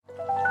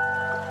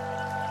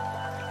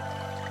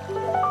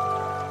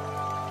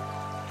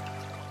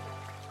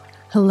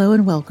Hello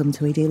and welcome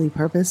to a Daily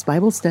Purpose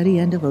Bible Study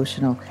and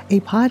Devotional, a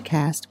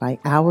podcast by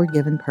Our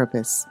Given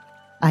Purpose.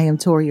 I am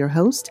Tori, your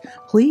host.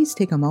 Please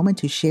take a moment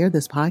to share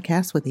this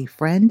podcast with a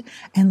friend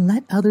and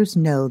let others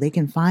know they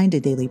can find a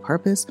Daily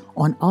Purpose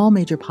on all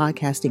major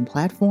podcasting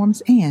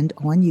platforms and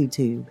on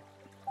YouTube.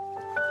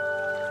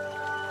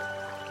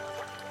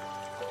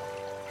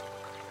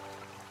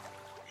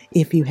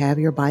 If you have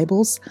your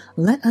Bibles,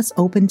 let us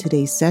open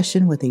today's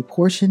session with a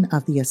portion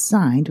of the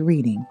assigned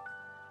reading.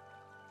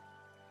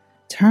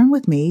 Turn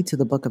with me to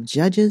the book of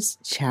Judges,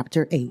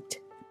 chapter 8.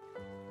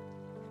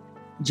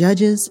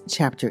 Judges,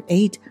 chapter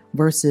 8,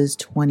 verses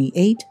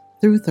 28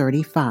 through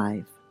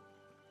 35.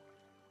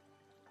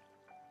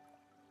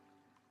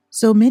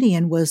 So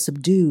Midian was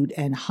subdued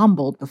and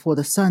humbled before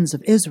the sons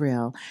of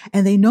Israel,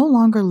 and they no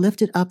longer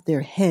lifted up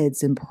their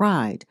heads in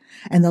pride,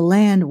 and the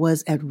land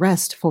was at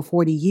rest for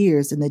 40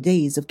 years in the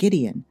days of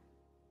Gideon.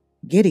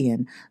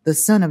 Gideon, the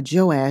son of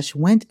Joash,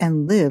 went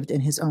and lived in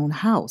his own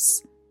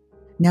house.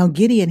 Now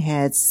Gideon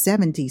had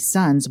 70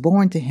 sons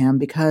born to him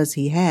because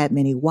he had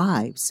many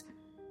wives.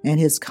 And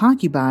his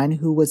concubine,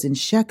 who was in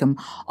Shechem,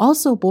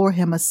 also bore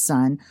him a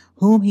son,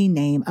 whom he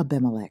named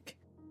Abimelech.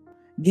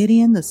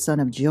 Gideon, the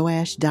son of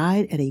Joash,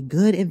 died at a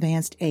good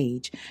advanced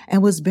age,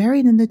 and was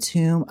buried in the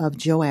tomb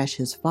of Joash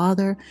his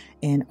father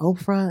in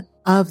Ophrah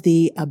of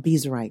the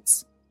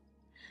Abiezrites.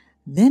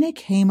 Then it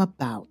came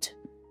about,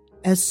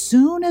 as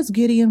soon as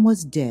Gideon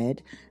was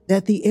dead,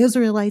 that the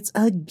Israelites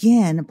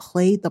again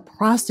played the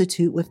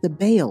prostitute with the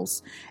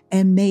Baals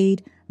and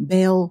made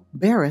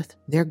Baal-berith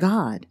their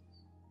god.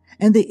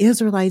 And the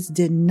Israelites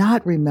did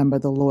not remember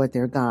the Lord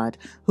their God,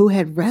 who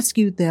had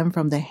rescued them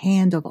from the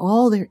hand of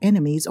all their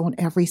enemies on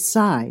every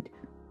side,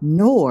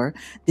 nor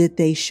did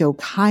they show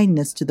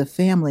kindness to the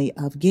family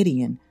of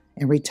Gideon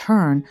in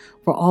return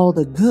for all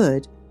the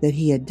good that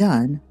he had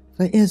done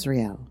for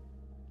Israel.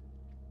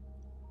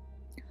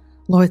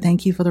 Lord,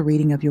 thank you for the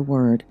reading of your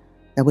word.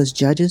 That was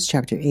Judges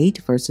chapter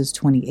 8, verses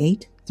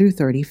 28 through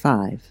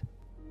 35.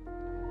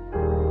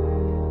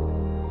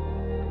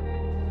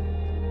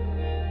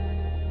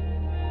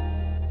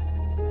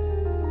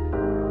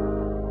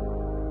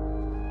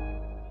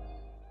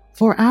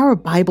 For our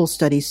Bible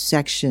study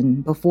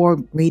section, before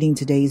reading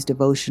today's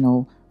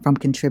devotional from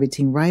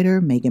contributing writer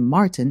Magan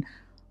Martin,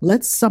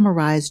 let's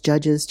summarize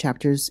Judges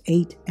chapters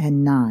 8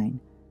 and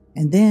 9.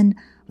 And then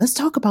let's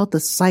talk about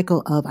the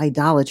cycle of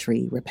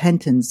idolatry,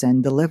 repentance,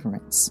 and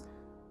deliverance.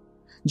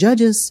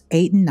 Judges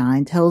 8 and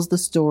 9 tells the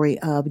story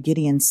of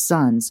Gideon's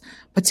sons,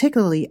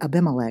 particularly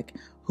Abimelech,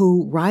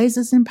 who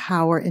rises in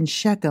power in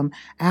Shechem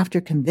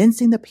after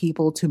convincing the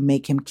people to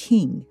make him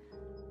king.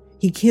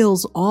 He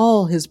kills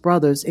all his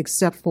brothers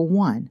except for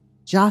one,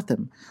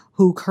 Jotham,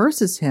 who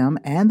curses him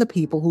and the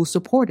people who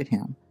supported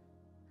him.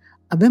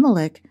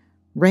 Abimelech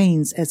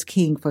reigns as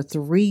king for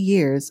 3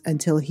 years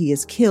until he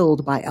is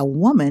killed by a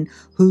woman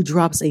who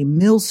drops a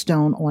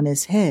millstone on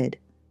his head.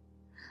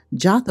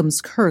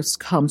 Jotham's curse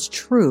comes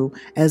true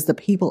as the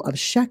people of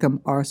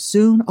Shechem are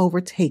soon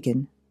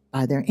overtaken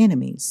by their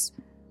enemies.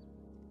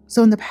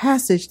 So in the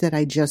passage that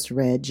I just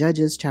read,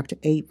 Judges chapter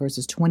 8,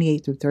 verses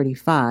 28 through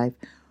 35,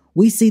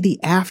 we see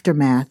the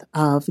aftermath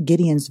of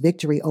Gideon's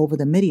victory over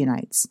the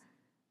Midianites.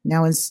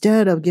 Now,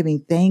 instead of giving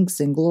thanks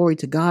and glory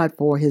to God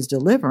for his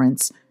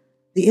deliverance,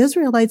 the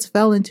Israelites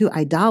fell into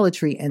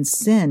idolatry and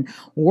sin,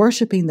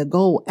 worshiping the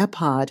gold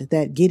ephod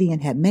that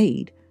Gideon had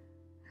made.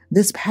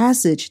 This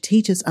passage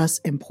teaches us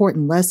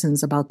important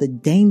lessons about the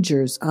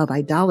dangers of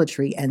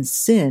idolatry and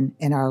sin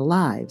in our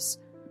lives.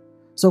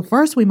 So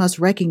first, we must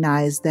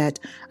recognize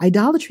that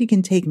idolatry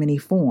can take many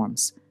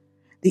forms.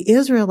 The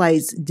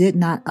Israelites did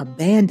not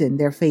abandon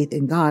their faith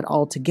in God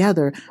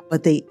altogether,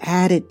 but they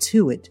added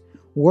to it,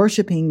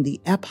 worshiping the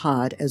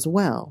ephod as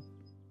well.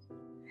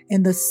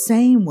 In the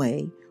same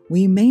way,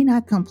 we may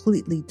not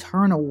completely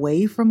turn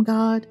away from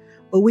God,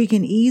 but we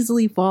can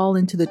easily fall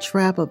into the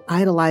trap of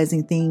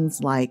idolizing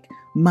things like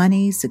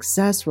money,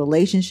 success,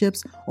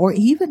 relationships, or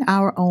even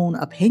our own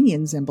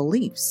opinions and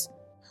beliefs.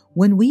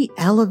 When we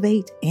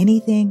elevate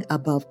anything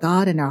above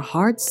God in our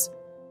hearts,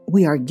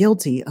 we are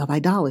guilty of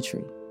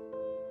idolatry.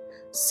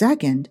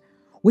 Second,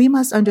 we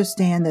must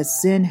understand that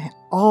sin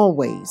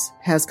always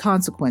has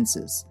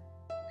consequences.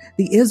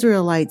 The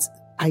Israelites'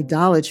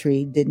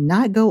 idolatry did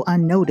not go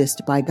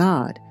unnoticed by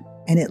God,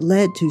 and it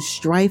led to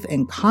strife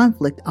and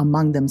conflict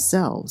among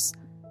themselves.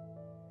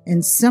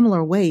 In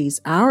similar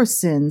ways, our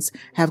sins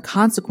have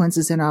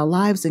consequences in our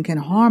lives and can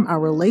harm our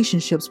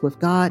relationships with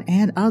God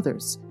and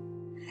others.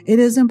 It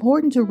is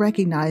important to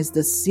recognize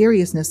the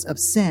seriousness of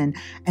sin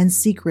and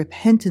seek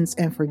repentance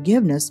and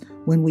forgiveness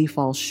when we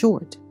fall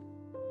short.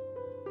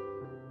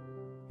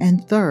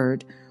 And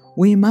third,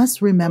 we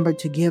must remember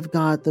to give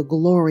God the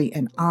glory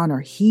and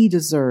honor he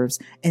deserves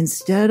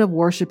instead of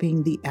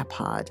worshiping the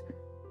ephod.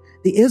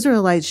 The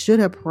Israelites should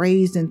have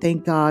praised and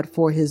thanked God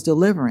for his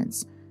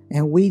deliverance.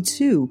 And we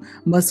too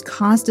must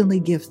constantly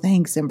give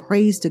thanks and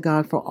praise to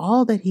God for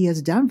all that he has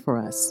done for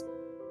us.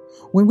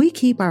 When we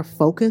keep our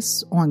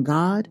focus on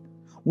God,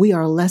 we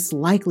are less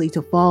likely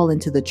to fall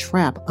into the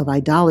trap of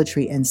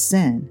idolatry and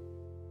sin.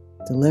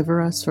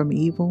 Deliver us from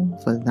evil,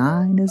 for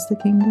thine is the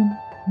kingdom.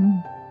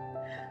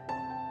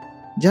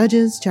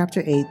 Judges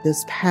chapter 8,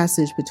 this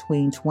passage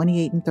between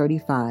 28 and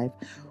 35,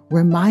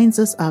 reminds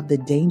us of the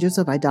dangers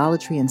of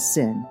idolatry and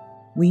sin.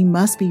 We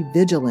must be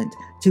vigilant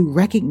to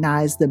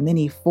recognize the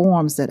many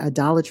forms that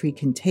idolatry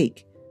can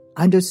take,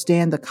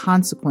 understand the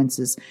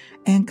consequences,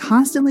 and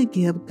constantly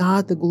give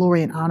God the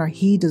glory and honor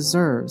He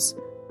deserves.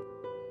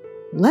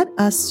 Let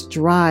us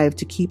strive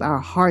to keep our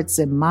hearts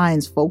and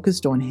minds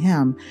focused on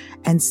Him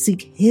and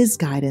seek His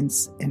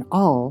guidance in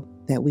all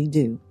that we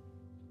do.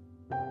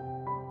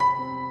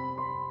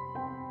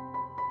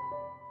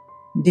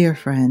 Dear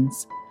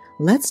friends,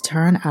 let's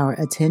turn our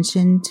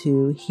attention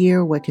to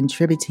hear what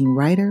contributing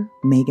writer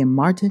Magan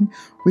Martin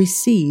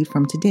received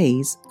from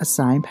today's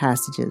assigned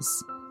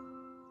passages.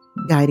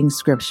 Guiding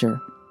Scripture,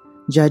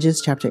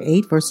 Judges chapter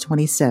 8, verse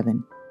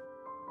 27.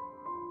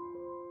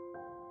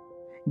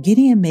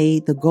 Gideon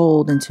made the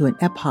gold into an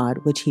ephod,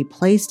 which he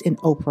placed in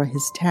Ophrah,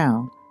 his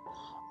town.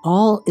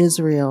 All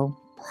Israel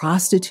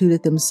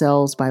prostituted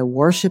themselves by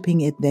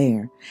worshiping it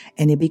there,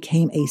 and it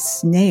became a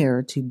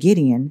snare to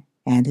Gideon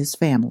and his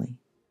family.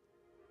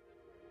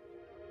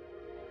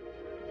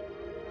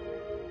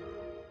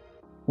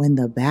 When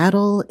the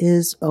Battle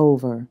is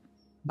Over,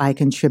 by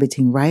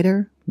contributing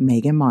writer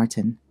Magan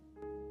Martin.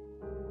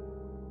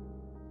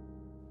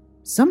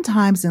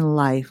 Sometimes in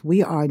life,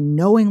 we are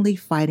knowingly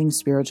fighting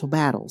spiritual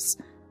battles.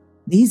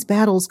 These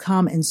battles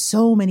come in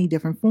so many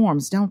different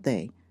forms, don't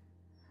they?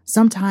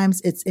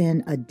 Sometimes it's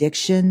in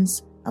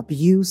addictions,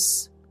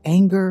 abuse,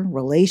 anger,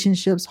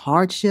 relationships,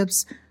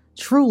 hardships.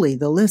 Truly,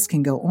 the list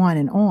can go on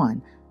and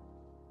on.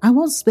 I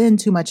won't spend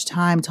too much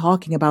time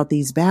talking about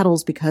these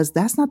battles because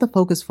that's not the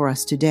focus for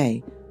us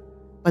today.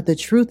 But the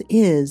truth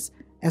is,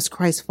 as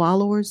Christ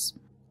followers,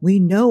 we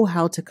know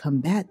how to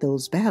combat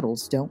those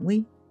battles, don't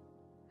we?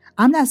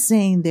 I'm not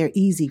saying they're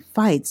easy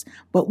fights,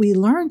 but we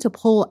learn to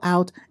pull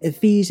out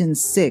Ephesians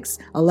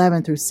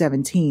 6:11 through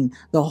 17,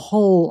 the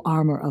whole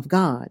armor of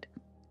God.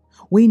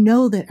 We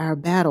know that our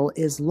battle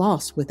is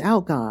lost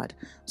without God,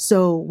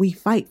 so we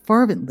fight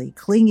fervently,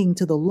 clinging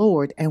to the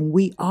Lord, and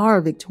we are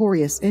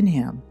victorious in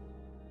Him.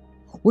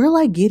 We're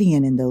like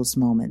Gideon in those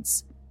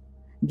moments.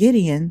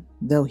 Gideon,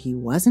 though he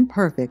wasn't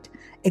perfect,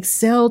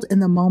 excelled in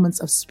the moments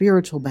of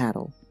spiritual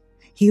battle.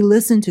 He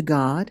listened to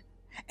God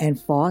and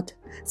fought,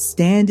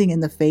 standing in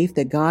the faith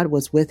that God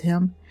was with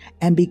him,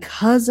 and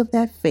because of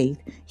that faith,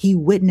 he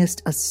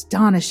witnessed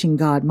astonishing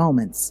God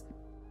moments.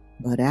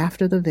 But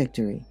after the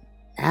victory,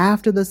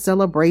 after the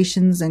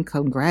celebrations and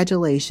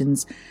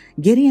congratulations,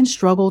 Gideon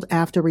struggled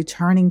after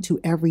returning to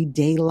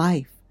everyday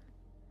life.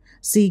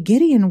 See,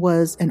 Gideon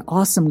was an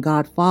awesome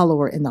God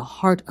follower in the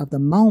heart of the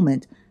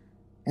moment,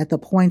 at the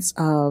points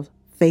of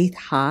faith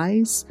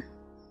highs,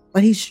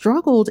 but he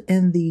struggled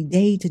in the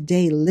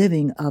day-to-day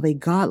living of a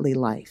godly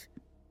life.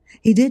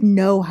 He didn't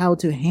know how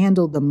to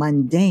handle the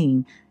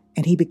mundane,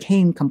 and he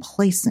became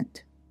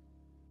complacent.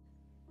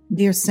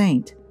 Dear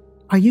saint,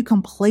 are you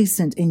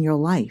complacent in your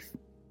life?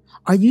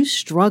 Are you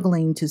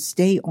struggling to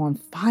stay on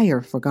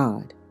fire for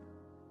God?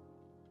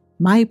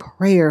 My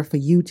prayer for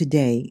you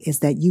today is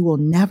that you will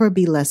never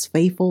be less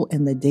faithful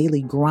in the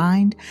daily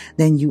grind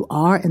than you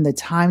are in the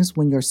times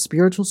when your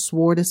spiritual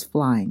sword is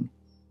flying.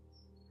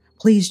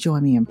 Please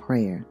join me in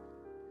prayer.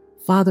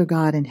 Father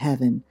God in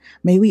heaven,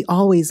 may we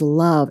always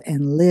love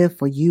and live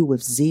for you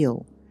with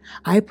zeal.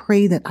 I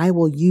pray that I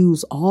will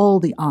use all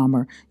the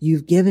armor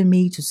you've given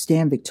me to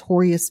stand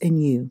victorious in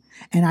you,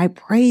 and I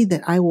pray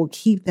that I will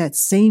keep that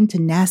same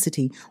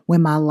tenacity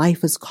when my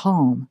life is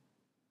calm.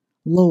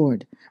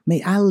 Lord,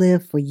 may I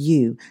live for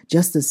you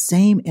just the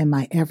same in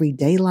my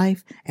everyday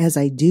life as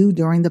I do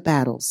during the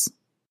battles.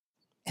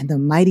 In the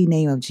mighty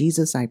name of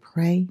Jesus, I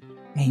pray.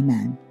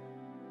 Amen.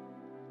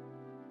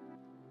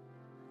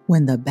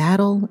 When the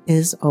Battle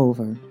is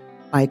Over,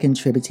 by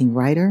contributing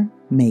writer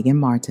Magan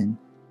Martin.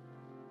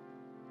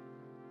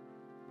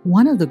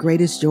 One of the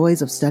greatest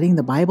joys of studying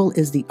the Bible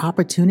is the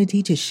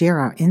opportunity to share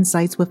our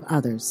insights with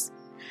others.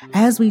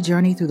 As we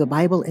journey through the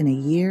Bible in a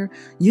year,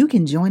 you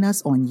can join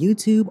us on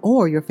YouTube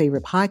or your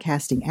favorite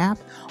podcasting app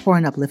for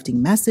an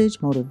uplifting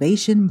message,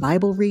 motivation,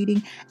 Bible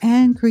reading,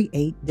 and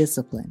create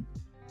discipline.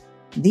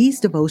 These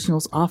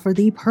devotionals offer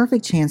the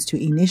perfect chance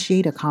to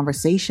initiate a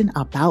conversation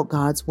about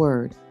God's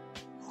Word.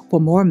 For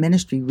more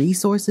ministry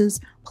resources,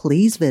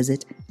 please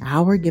visit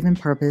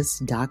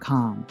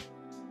OurGivenPurpose.com.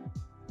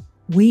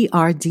 We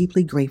are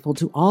deeply grateful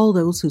to all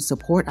those who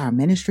support our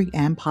ministry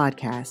and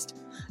podcast.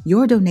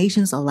 Your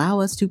donations allow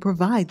us to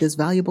provide this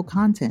valuable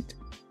content.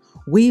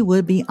 We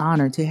would be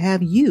honored to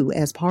have you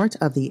as part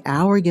of the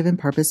Our Given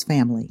Purpose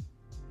family.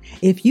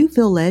 If you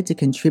feel led to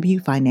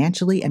contribute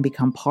financially and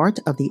become part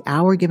of the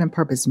Our Given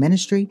Purpose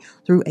ministry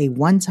through a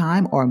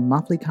one-time or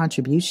monthly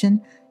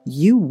contribution,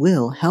 you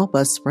will help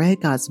us spread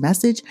God's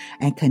message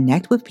and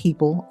connect with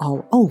people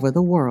all over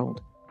the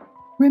world.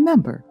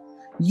 Remember,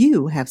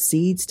 you have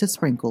seeds to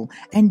sprinkle,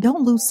 and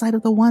don't lose sight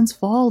of the ones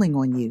falling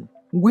on you.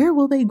 Where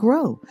will they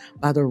grow?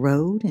 By the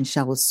road and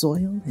shallow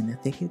soil in the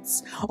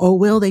thickets? Or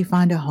will they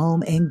find a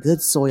home in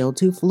good soil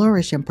to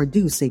flourish and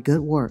produce a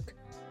good work?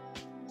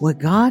 What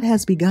God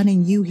has begun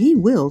in you, He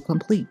will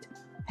complete.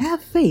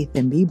 Have faith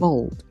and be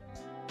bold.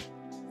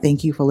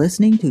 Thank you for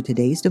listening to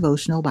today's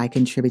devotional by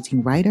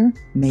contributing writer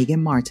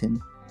Magan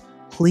Martin.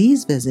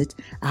 Please visit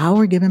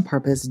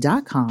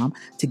OurGivenPurpose.com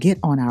to get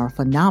on our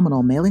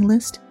phenomenal mailing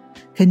list,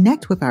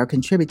 connect with our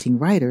contributing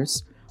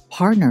writers,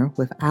 partner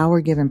with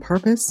Our Given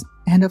Purpose,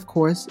 and of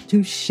course,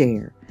 to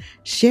share.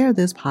 Share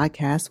this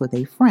podcast with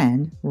a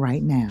friend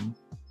right now.